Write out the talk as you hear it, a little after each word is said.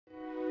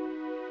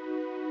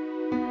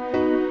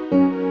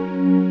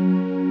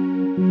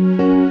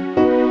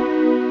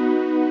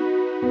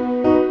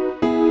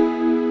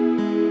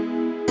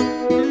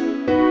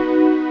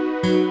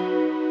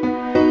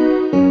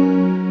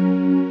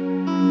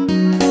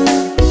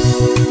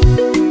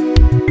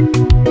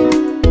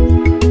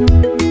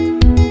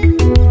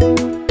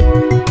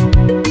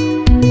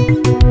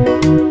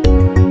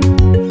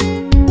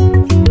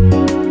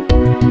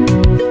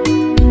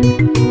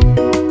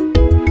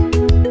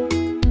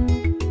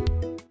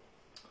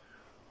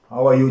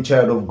How are you,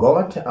 child of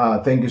God?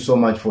 Thank you so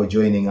much for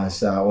joining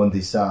us on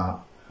this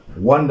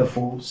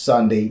wonderful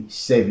Sunday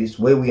service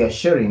where we are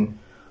sharing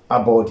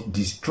about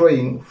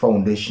destroying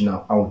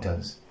foundational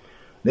altars.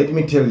 Let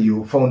me tell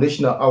you,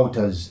 foundational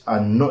altars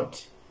are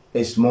not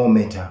a small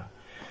matter.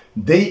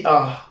 They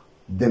are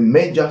the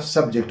major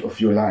subject of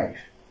your life.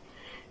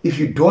 If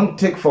you don't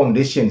take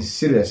foundations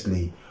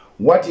seriously,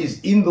 what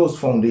is in those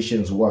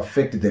foundations will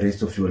affect the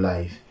rest of your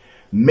life.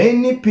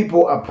 Many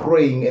people are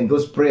praying and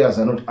those prayers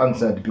are not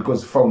answered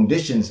because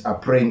foundations are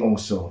praying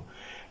also.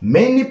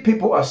 Many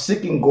people are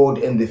seeking God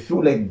and they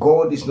feel like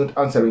God is not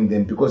answering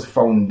them because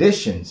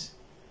foundations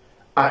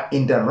are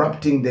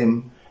interrupting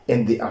them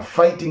and they are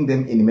fighting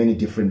them in many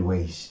different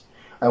ways.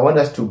 I want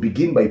us to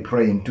begin by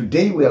praying.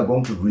 Today we are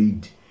going to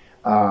read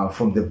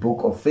from the book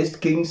of 1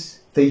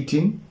 Kings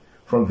 13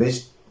 from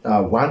verse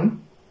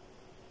 1,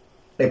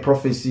 a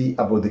prophecy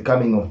about the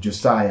coming of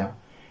Josiah.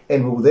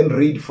 And we will then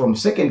read from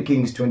 2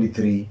 Kings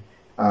 23,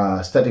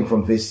 starting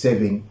from verse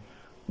 7,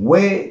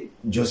 where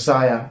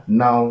Josiah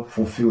now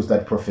fulfills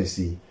that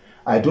prophecy.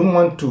 I don't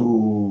want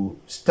to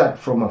start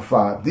from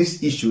afar.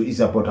 This issue is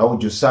about how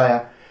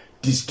Josiah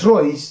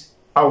destroys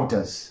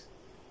altars.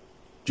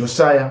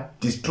 Josiah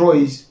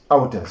destroys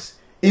altars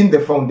in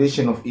the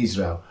foundation of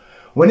Israel.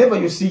 Whenever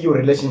you see your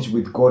relationship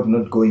with God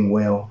not going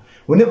well,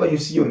 whenever you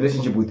see your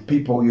relationship with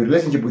people, your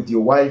relationship with your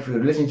wife, your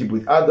relationship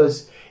with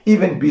others,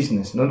 even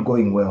business not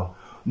going well,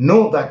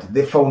 know that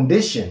the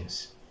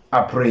foundations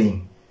are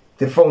praying.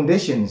 The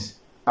foundations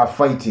are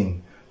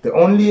fighting. The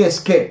only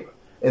escape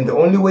and the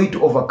only way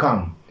to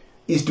overcome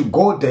is to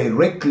go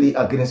directly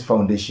against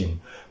foundation.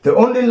 The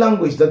only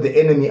language that the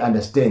enemy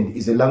understands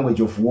is the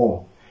language of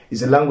war,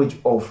 is a language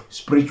of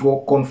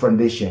spiritual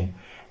confrontation.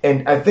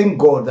 And I thank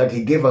God that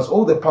he gave us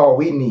all the power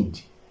we need,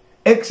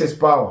 excess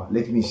power,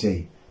 let me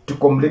say, to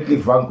completely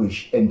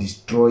vanquish and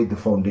destroy the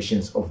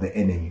foundations of the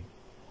enemy.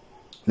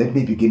 Let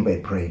me begin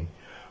by praying.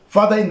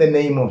 Father, in the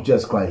name of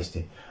Jesus Christ,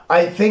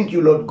 I thank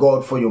you, Lord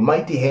God, for your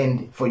mighty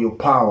hand, for your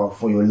power,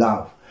 for your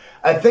love.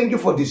 I thank you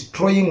for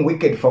destroying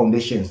wicked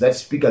foundations that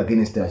speak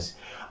against us.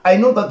 I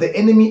know that the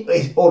enemy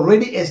has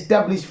already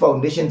established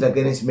foundations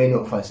against many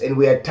of us, and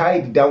we are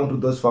tied down to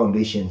those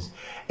foundations.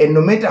 And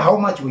no matter how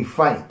much we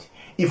fight,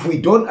 if we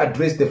don't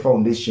address the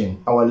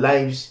foundation, our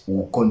lives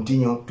will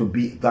continue to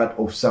be that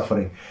of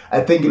suffering.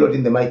 I thank you, Lord,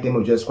 in the mighty name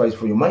of Jesus Christ,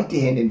 for your mighty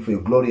hand and for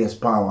your glorious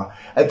power.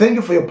 I thank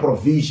you for your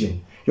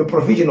provision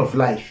of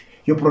life,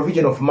 your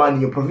provision of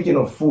money, your provision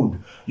of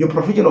food, your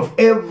provision of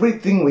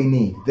everything we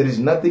need. There is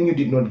nothing you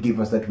did not give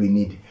us that we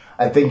need.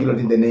 I thank you, Lord,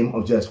 in the name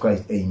of Jesus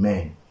Christ.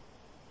 Amen.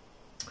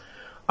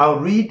 I'll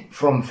read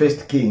from 1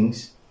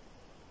 Kings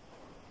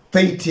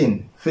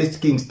 13, 1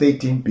 Kings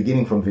 13,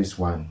 beginning from verse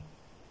 1.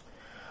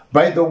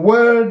 By the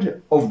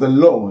word of the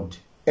Lord,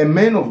 a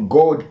man of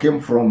God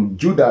came from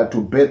Judah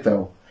to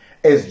Bethel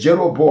as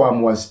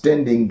Jeroboam was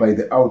standing by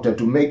the altar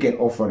to make an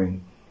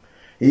offering.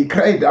 He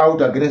cried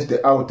out against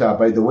the altar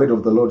by the word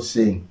of the Lord,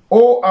 saying,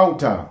 O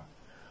altar,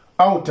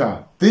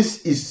 altar,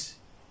 this is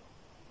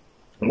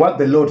what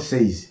the Lord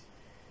says.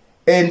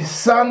 A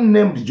son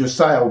named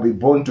Josiah will be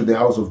born to the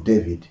house of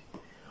David.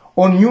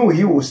 On you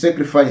he will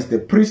sacrifice the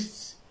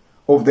priests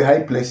of the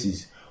high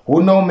places,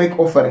 who now make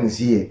offerings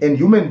here, and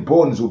human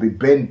bones will be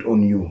burnt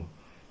on you.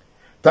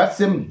 That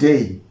same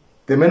day,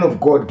 the man of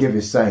God gave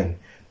a sign.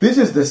 This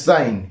is the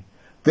sign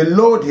the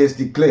Lord has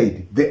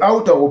declared. The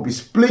altar will be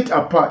split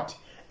apart,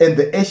 and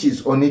the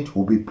ashes on it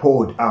will be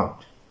poured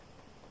out.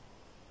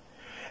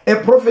 A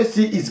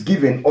prophecy is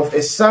given of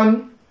a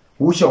son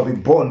who shall be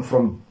born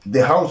from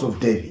the house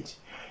of David.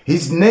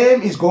 His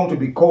name is going to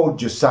be called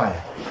Josiah.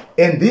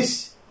 And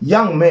this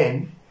young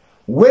man,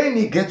 when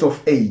he gets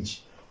of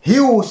age, he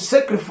will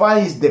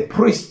sacrifice the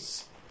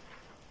priests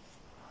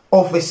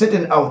of a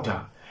certain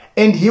altar,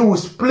 and he will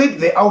split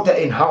the altar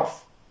in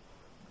half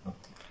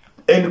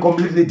and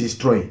completely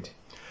destroy it.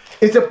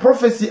 It's a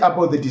prophecy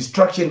about the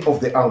destruction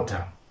of the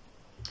altar.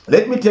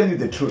 Let me tell you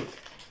the truth.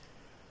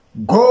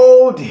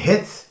 God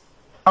hates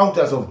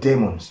altars of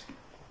demons,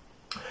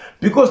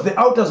 because the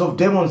altars of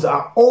demons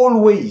are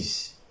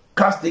always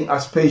casting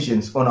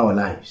aspersions on our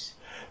lives.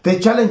 The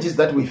challenges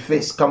that we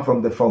face come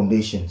from the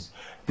foundations.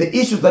 The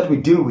issues that we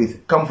deal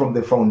with come from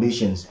the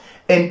foundations.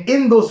 And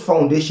in those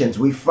foundations,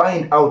 we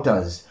find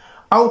altars.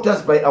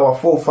 Altars by our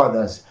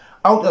forefathers.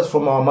 Altars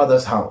from our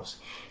mother's house.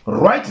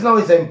 Right now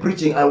as I'm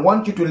preaching, I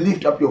want you to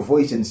lift up your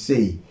voice and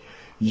say,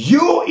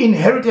 you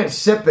inherited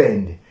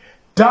serpent,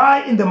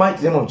 die in the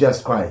mighty name of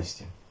Jesus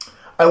Christ.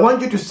 I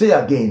want you to say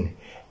again,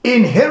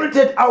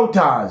 inherited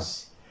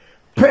altars,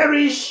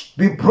 perish,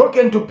 be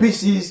broken to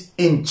pieces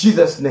in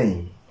Jesus'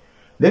 name.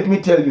 Let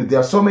me tell you, there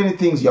are so many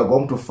things you are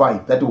going to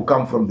fight that will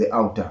come from the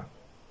altar.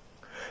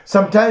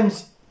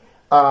 Sometimes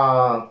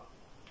I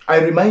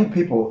remind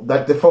people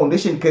that the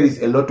foundation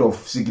carries a lot of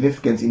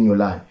significance in your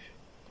life.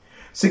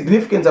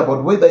 Significance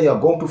about whether you are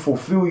going to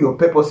fulfill your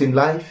purpose in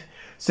life.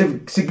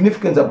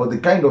 Significance about the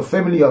kind of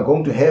family you are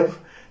going to have.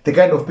 The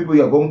kind of people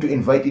you are going to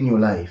invite in your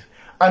life.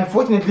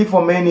 Unfortunately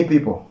for many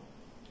people,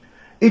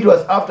 it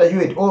was after you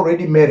had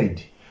already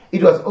married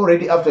It was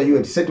already after you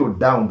had settled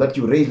down that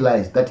you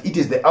realized that it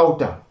is the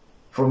altar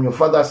from your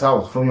father's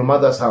house, from your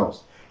mother's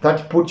house,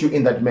 that put you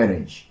in that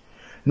marriage.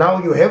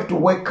 Now you have to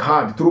work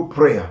hard through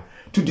prayer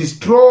to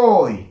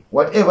destroy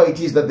whatever it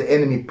is that the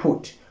enemy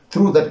put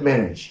through that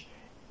marriage,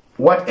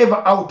 whatever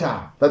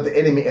altar that the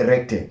enemy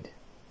erected.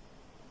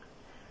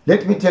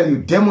 Let me tell you,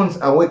 demons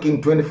are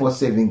working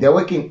 24/7. They're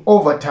working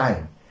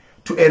overtime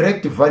to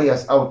erect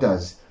various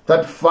altars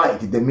that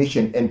fight the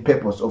mission and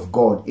purpose of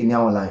God in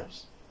our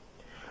lives.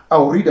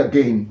 I'll read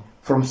again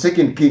from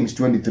 2 Kings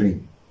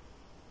 23.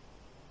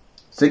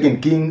 2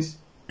 Kings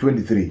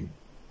 23.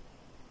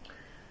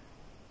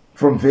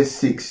 From verse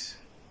 6.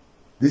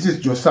 This is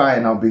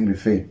Josiah now being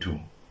referred to.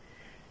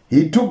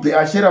 He took the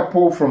Asherah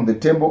pole from the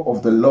temple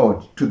of the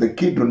Lord to the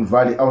Kidron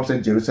Valley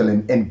outside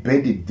Jerusalem and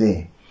burned it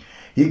there.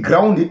 He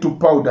ground it to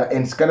powder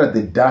and scattered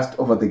the dust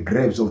over the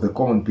graves of the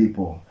common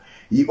people.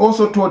 He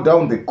also tore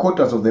down the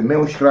quarters of the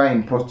male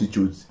shrine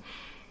prostitutes,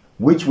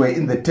 which were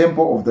in the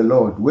temple of the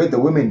Lord, where the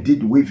women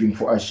did weaving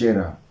for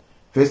Asherah.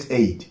 Verse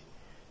 8.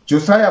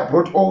 Josiah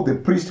brought all the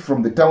priests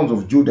from the towns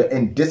of Judah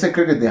and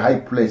desecrated the high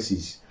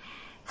places,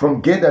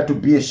 from Gedar to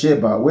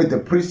Beersheba, where the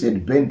priests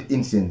had burnt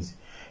incense.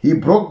 He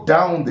broke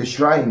down the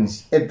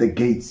shrines at the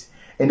gates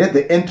and at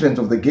the entrance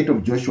of the gate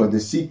of Joshua, the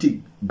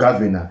city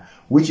governor,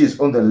 which is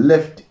on the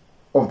left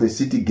of the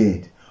city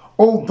gate.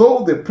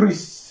 Although the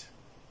priests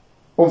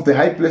of the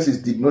high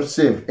places did not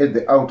serve at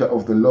the altar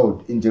of the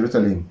Lord in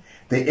Jerusalem,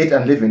 they ate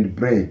unleavened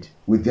bread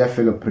with their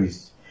fellow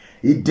priests.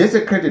 He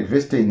desecrated,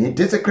 verse 10, he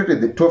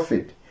desecrated the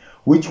Tophet,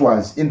 which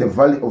was in the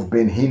valley of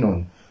Ben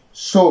Hinnom,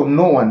 so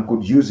no one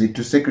could use it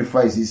to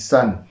sacrifice his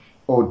son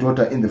or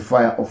daughter in the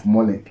fire of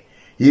Molech.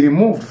 He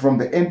removed from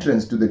the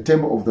entrance to the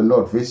temple of the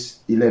Lord, verse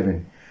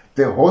 11,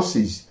 the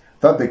horses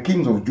that the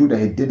kings of Judah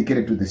had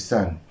dedicated to the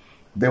sun.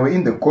 They were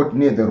in the court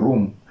near the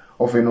room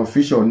of an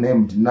official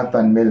named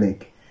Nathan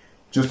Melech.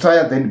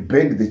 Josiah then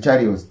burned the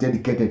chariots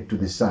dedicated to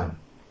the sun.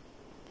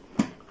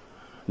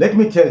 Let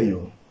me tell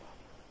you,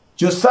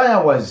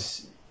 Josiah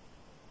was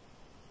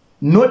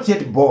not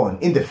yet born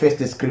in the first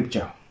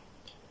scripture.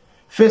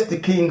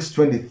 1 Kings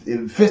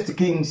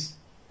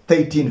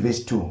 13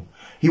 verse 2.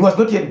 He was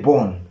not yet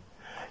born.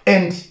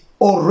 And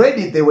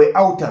already there were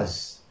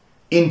altars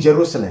in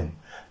Jerusalem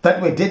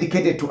that were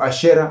dedicated to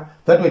Asherah,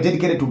 that were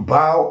dedicated to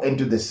Baal and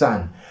to the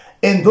sun.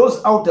 And those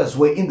altars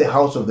were in the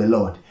house of the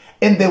Lord.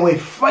 And they were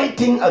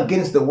fighting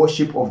against the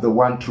worship of the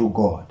one true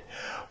God.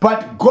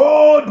 But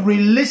God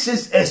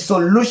releases a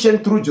solution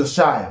through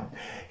Josiah.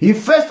 He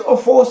first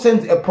of all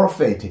sends a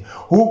prophet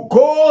who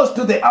goes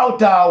to the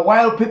altar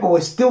while people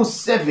were still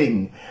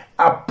serving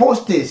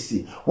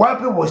apostasy, while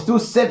people were still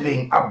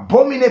serving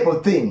abominable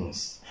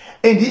things.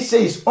 And he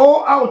says,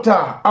 "O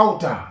altar,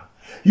 altar,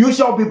 you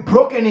shall be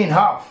broken in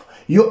half.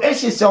 Your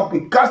ashes shall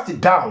be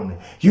cast down.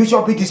 You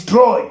shall be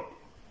destroyed."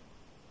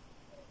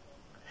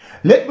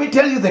 Let me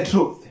tell you the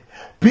truth.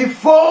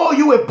 Before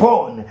you were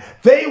born,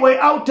 there were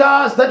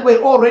altars that were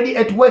already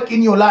at work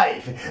in your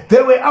life.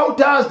 There were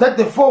altars that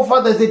the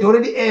forefathers had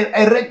already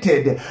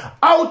erected.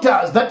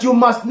 Altars that you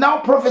must now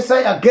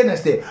prophesy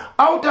against.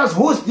 Altars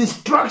whose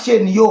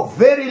destruction your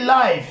very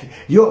life,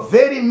 your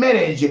very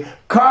marriage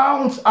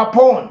counts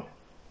upon.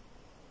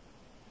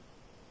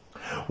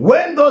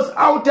 When those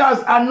altars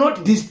are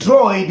not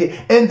destroyed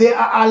and they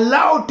are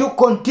allowed to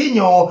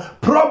continue,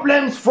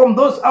 problems from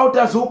those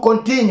altars will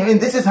continue. And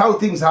this is how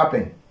things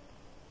happen.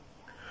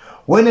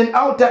 When an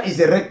altar is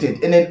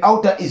erected and an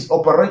altar is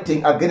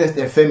operating against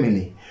a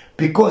family,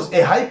 because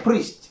a high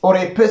priest or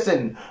a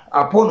person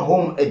upon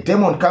whom a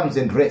demon comes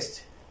and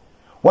rests,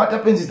 what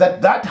happens is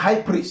that that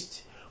high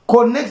priest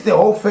connects the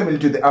whole family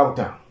to the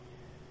altar.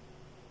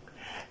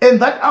 And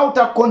that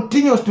altar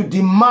continues to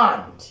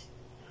demand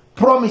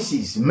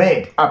promises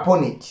made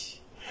upon it.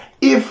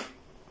 If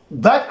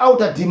that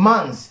altar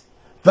demands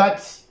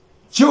that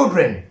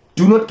children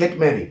do not get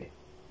married,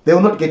 they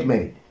will not get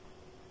married.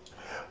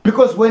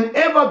 Because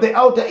whenever the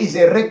altar is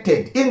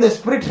erected in the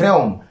spirit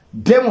realm,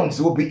 demons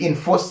will be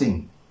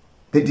enforcing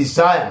the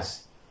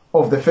desires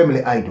of the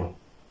family idol.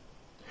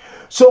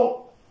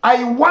 So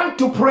I want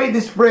to pray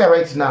this prayer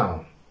right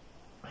now.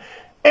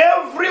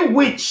 Every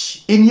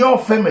witch in your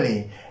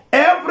family,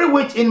 every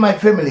witch in my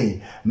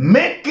family,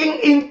 making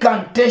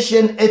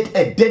incantation at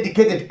a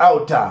dedicated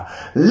altar,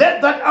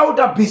 let that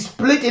altar be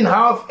split in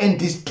half and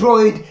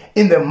destroyed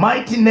in the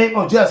mighty name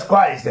of Jesus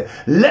Christ.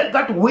 Let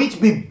that witch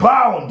be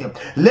bound.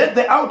 Let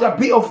the altar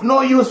be of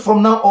no use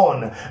from now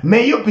on.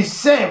 May you be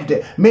saved.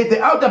 May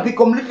the altar be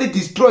completely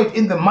destroyed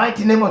in the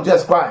mighty name of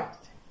Jesus Christ.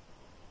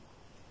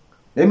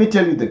 Let me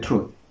tell you the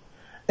truth.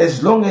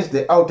 As long as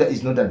the altar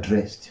is not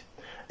addressed,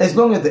 as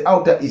long as the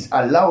altar is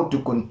allowed to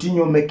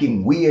continue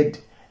making weird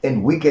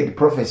and wicked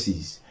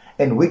prophecies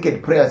and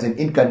wicked prayers and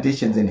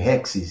incantations and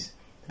hexes,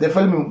 the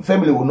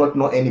family will not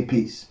know any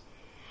peace.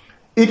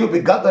 It will be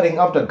gathering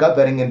after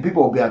gathering and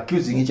people will be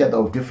accusing each other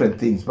of different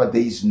things, but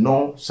there is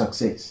no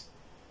success.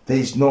 There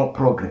is no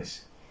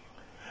progress.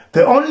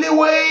 The only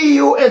way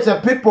you as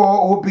a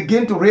people will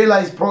begin to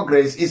realize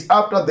progress is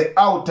after the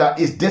altar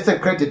is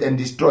desecrated and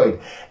destroyed,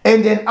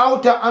 and an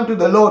altar unto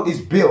the Lord is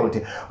built.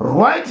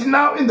 Right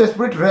now in the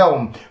spirit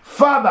realm,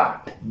 Father,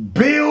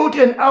 build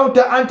an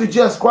altar unto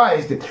Jesus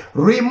Christ.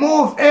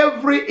 Remove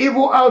every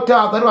evil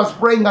altar that was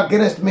praying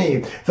against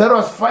me, that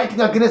was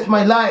fighting against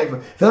my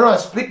life, that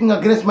was speaking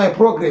against my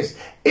progress,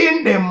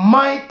 in the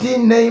mighty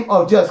name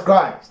of Jesus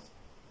Christ.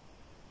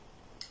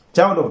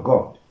 Child of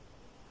God,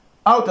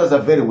 altars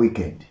are very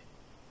wicked.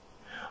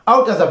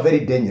 Altars are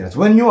very dangerous.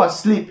 When you are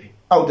asleep,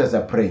 altars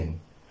are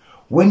praying.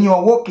 When you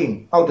are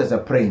walking, altars are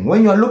praying.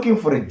 When you are looking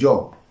for a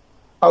job,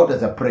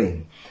 altars are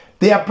praying.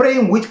 They are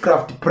praying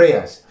witchcraft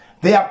prayers.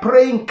 They are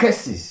praying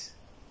curses.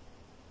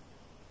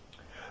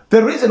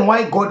 The reason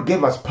why God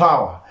gave us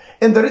power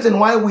and the reason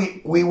why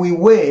we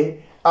wear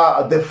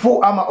the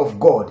full armor of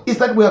God is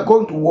that we are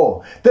going to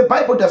war. The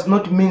Bible does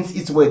not mince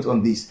its words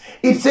on this.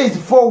 It says,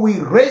 for we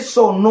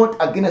wrestle not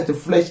against the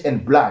flesh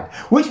and blood,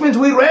 which means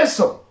we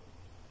wrestle.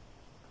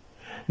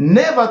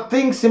 Never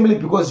think simply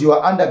because you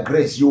are under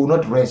grace, you will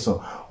not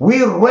wrestle.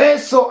 We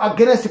wrestle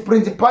against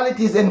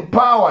principalities and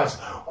powers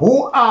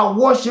who are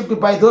worshipped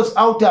by those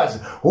altars,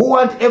 who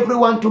want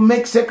everyone to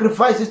make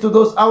sacrifices to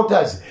those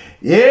altars.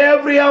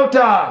 Every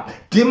altar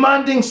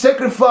demanding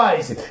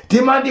sacrifice,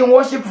 demanding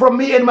worship from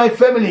me and my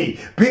family,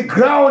 be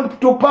ground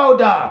to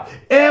powder.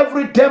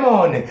 Every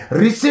demon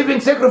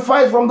receiving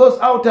sacrifice from those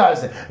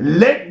altars,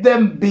 let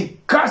them be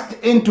cast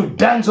into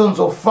dungeons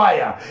of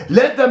fire.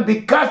 Let them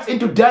be cast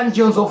into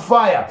dungeons of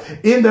fire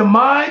in the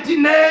mighty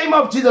name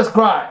of Jesus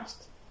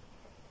Christ.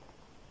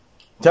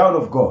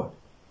 Child of God,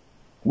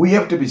 we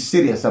have to be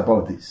serious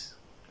about this.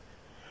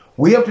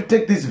 We have to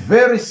take this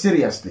very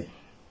seriously.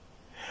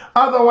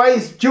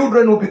 Otherwise,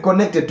 children will be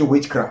connected to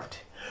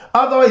witchcraft.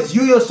 Otherwise,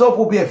 you yourself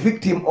will be a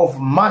victim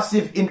of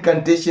massive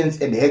incantations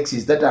and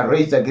hexes that are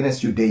raised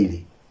against you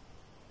daily.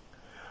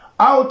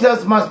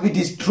 Altars must be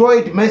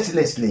destroyed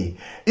mercilessly.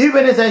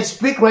 Even as I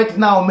speak right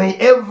now, may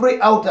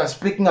every altar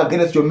speaking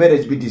against your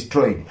marriage be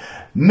destroyed.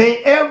 May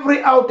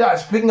every altar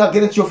speaking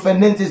against your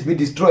finances be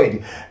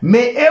destroyed.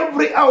 May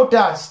every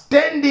altar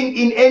standing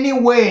in any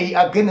way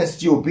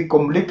against you be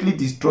completely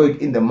destroyed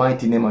in the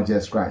mighty name of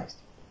Jesus Christ.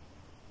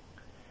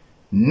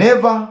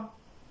 Never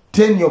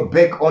turn your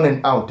back on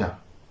an altar.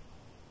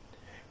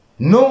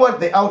 Know what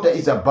the altar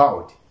is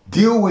about.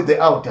 Deal with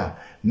the altar.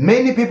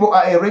 Many people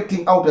are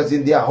erecting altars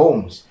in their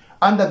homes,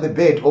 under the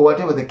bed, or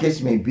whatever the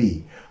case may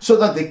be, so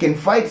that they can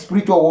fight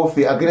spiritual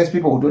warfare against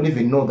people who don't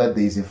even know that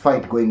there is a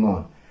fight going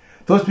on.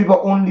 Those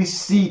people only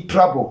see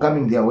trouble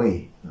coming their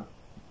way.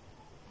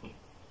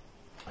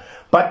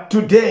 But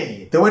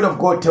today, the word of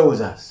God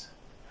tells us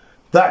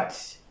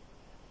that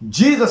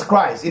Jesus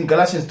Christ, in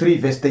Galatians 3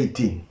 verse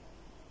 18,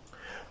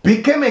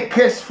 became a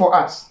curse for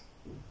us.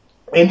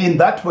 And in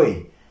that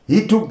way,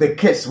 he took the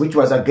curse which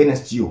was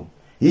against you.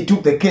 He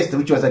took the curse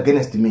which was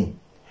against me.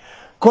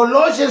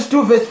 Colossians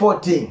 2 verse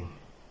 14.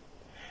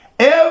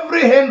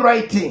 Every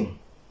handwriting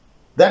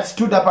that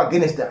stood up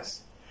against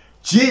us,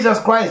 Jesus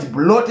Christ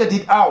blotted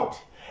it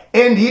out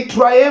and he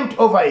triumphed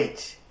over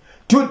it.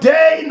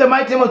 Today, in the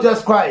mighty name of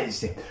Jesus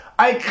Christ,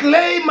 I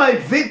claim my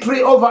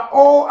victory over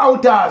all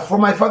altars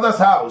from my father's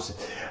house.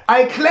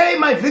 I claim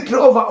my victory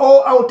over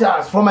all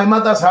altars from my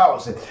mother's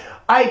house.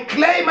 I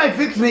claim my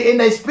victory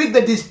and I speak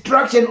the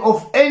destruction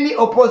of any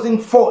opposing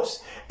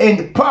force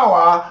and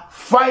power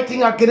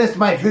fighting against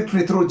my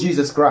victory through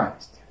Jesus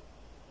Christ.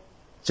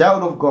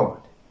 Child of God,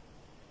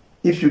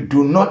 if you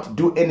do not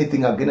do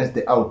anything against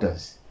the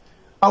altars,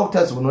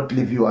 altars will not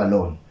leave you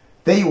alone.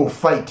 They will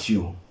fight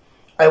you.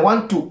 I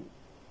want to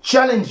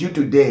challenge you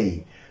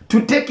today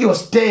to take your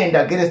stand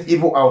against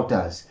evil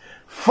altars.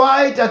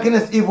 Fight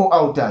against evil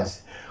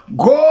altars.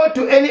 Go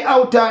to any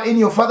altar in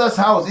your father's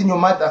house, in your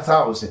mother's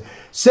house.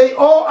 Say,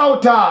 oh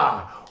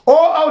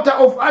altar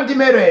of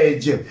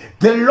anti-marriage,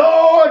 the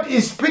Lord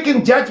is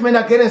speaking judgment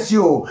against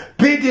you.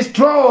 Be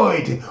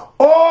destroyed.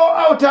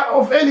 Oh altar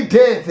of early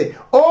death,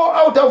 oh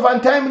altar of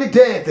untimely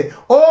death,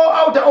 oh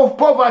altar of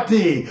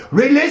poverty,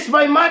 release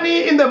my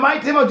money in the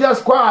mighty name of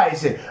Jesus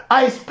Christ.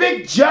 I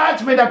speak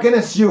judgment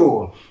against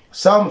you.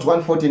 Psalms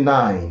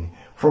 149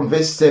 from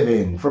verse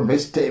 7,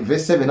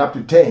 verse 7 up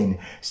to 10,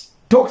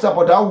 talks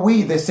about how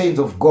we, the saints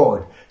of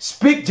God,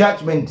 speak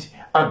judgment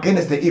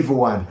against the evil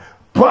one.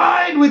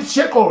 Bind with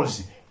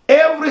shackles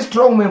every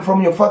strong man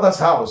from your father's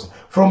house,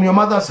 from your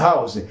mother's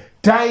house,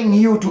 tying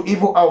you to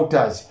evil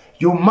altars.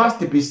 You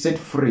must be set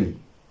free.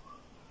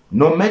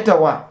 No matter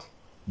what,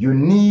 you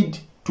need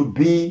to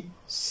be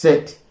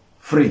set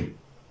free.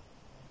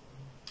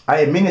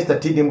 I am Minister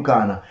Tidim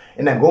Kana,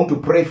 and I'm going to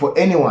pray for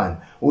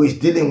anyone who is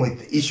dealing with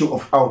the issue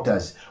of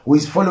altars, who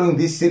is following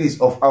this series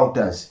of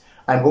altars.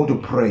 I'm going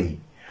to pray.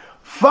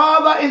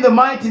 Father, in the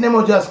mighty name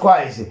of Jesus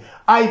Christ,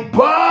 I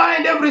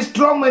bind every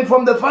strong man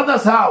from the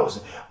father's house.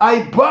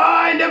 I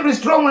bind every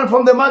strong man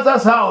from the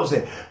mother's house.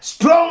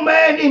 Strong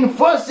men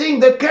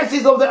enforcing the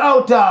curses of the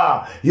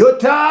altar. Your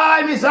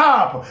time is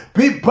up.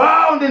 Be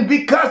bound and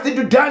be cast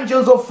into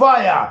dungeons of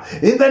fire.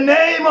 In the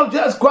name of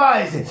Jesus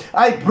Christ,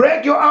 I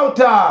break your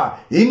altar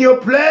in your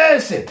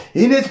place,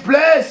 in its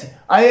place.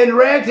 I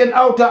erect an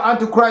altar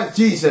unto Christ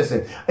Jesus.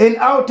 An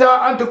altar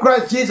unto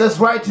Christ Jesus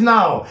right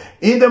now.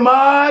 In the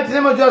mighty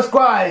name of Jesus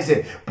Christ.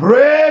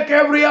 Break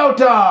every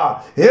altar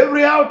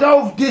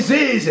of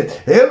disease,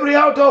 every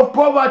altar of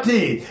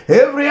poverty,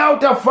 every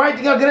altar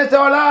fighting against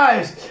our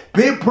lives.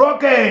 Be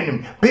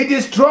broken, be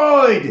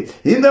destroyed.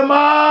 In the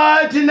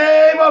mighty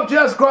name of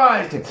Jesus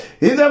Christ.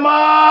 In the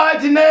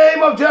mighty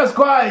name of Jesus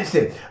Christ.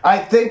 I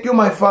thank you,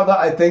 my Father.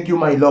 I thank you,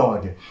 my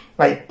Lord.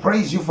 I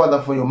praise you, Father,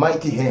 for your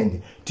mighty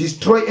hand.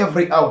 Destroy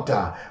every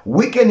altar,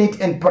 weaken it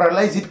and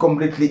paralyze it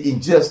completely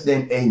in Jesus'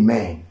 name.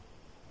 Amen.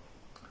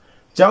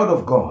 Child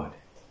of God,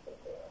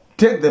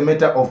 take the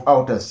matter of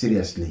altars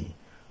seriously.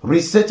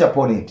 Research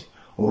upon it.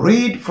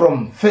 Read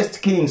from 1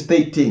 Kings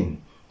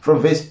 18 from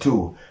verse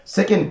 2,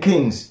 2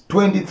 Kings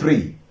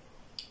 23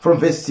 from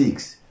verse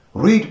 6.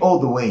 Read all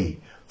the way.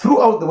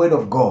 Throughout the word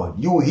of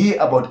God, you will hear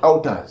about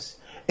altars,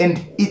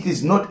 and it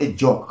is not a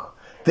joke.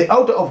 The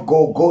altar of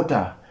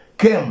Golgotha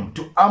came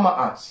to armor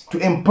us, to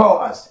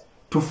empower us,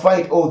 to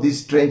fight all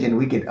these strange and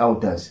wicked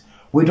altars.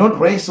 We don't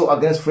wrestle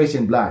against flesh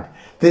and blood.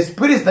 The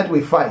spirits that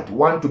we fight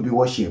want to be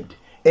worshipped,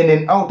 and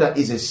an altar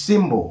is a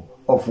symbol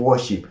of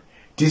worship.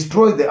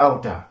 Destroy the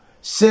altar.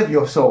 Save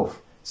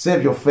yourself.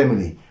 Save your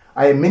family.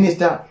 I am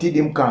Minister T.D.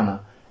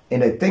 Mkana,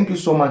 and I thank you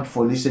so much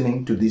for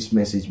listening to this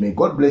message. May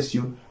God bless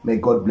you. May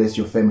God bless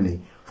your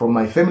family. From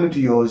my family to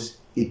yours,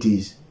 it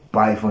is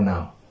bye for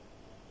now.